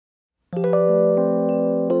I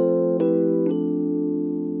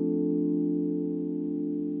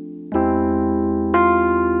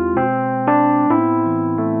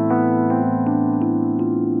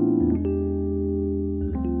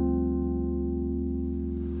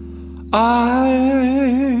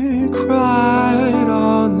cried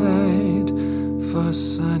all night for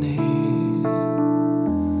Sonny,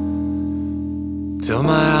 till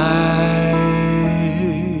my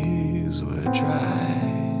eyes were dry,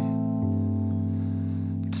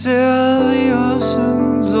 till the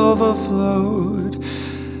oceans overflowed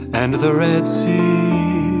and the Red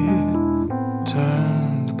Sea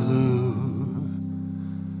turned blue.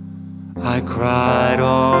 I cried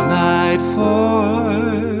all night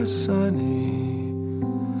for Sonny.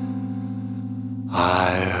 I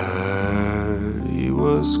heard he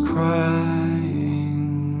was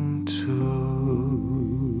crying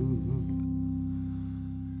too.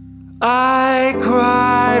 I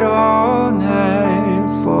cried all night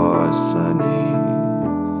for Sonny.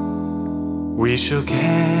 We shook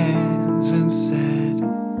hands and said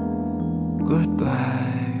goodbye.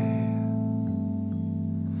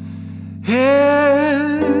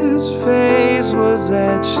 His face was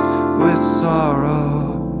etched with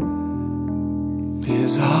sorrow,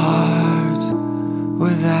 his heart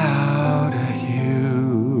without a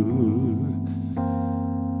hue.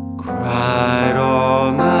 Cried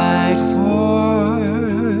all night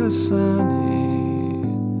for Sonny.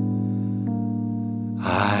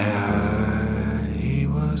 I heard he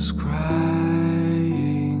was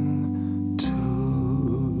crying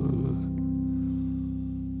too.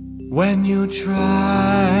 When you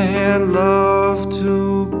try and love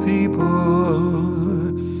two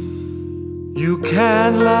people, you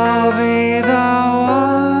can't love either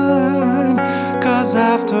one, 'cause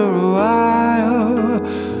after a while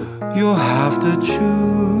you'll have to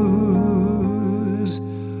choose,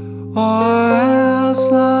 or else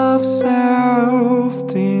love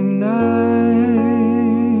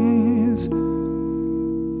self-denies.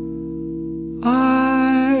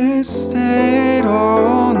 I stayed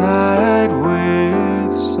all night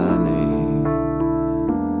with Sonny,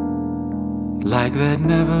 like there'd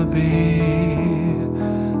never be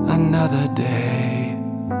another day.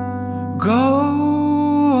 Go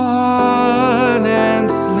on and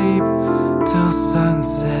sleep till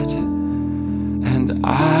sunset, and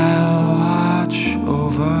I'll watch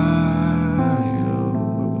over you.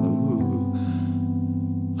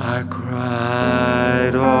 I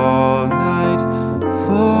cried all night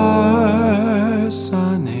for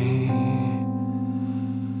Sonny.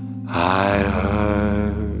 I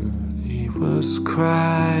heard he was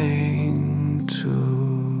crying too.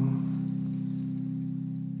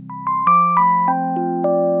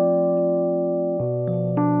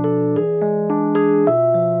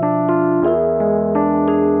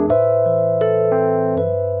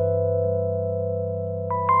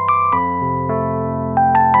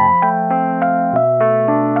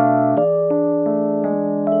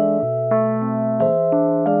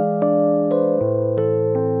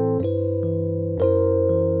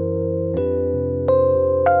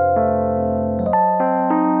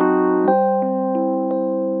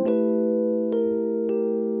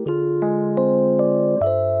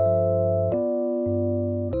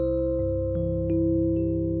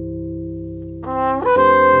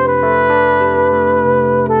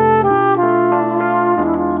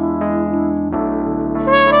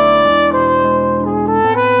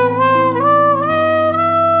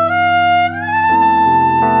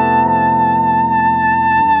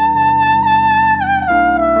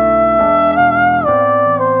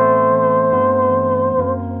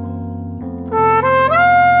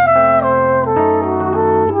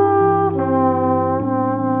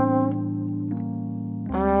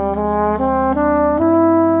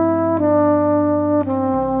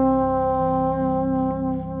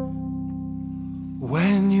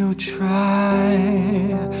 When you try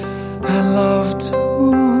and love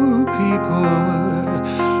two people,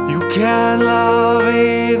 you can't love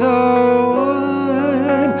either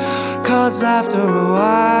one, 'cause after a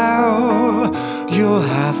while you'll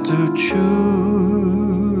have to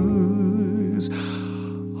choose,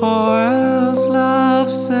 or else love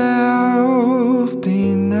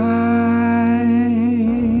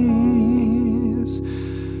self-denies.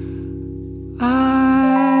 I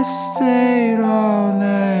stayed all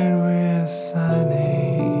night with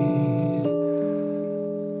Sonny,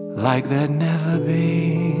 like there'd never be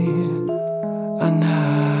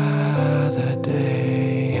another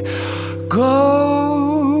day. Go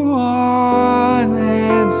on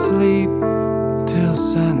and sleep till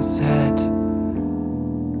sunset,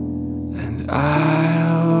 and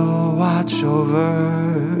I'll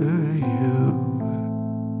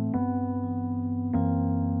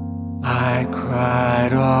I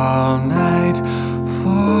cried all night.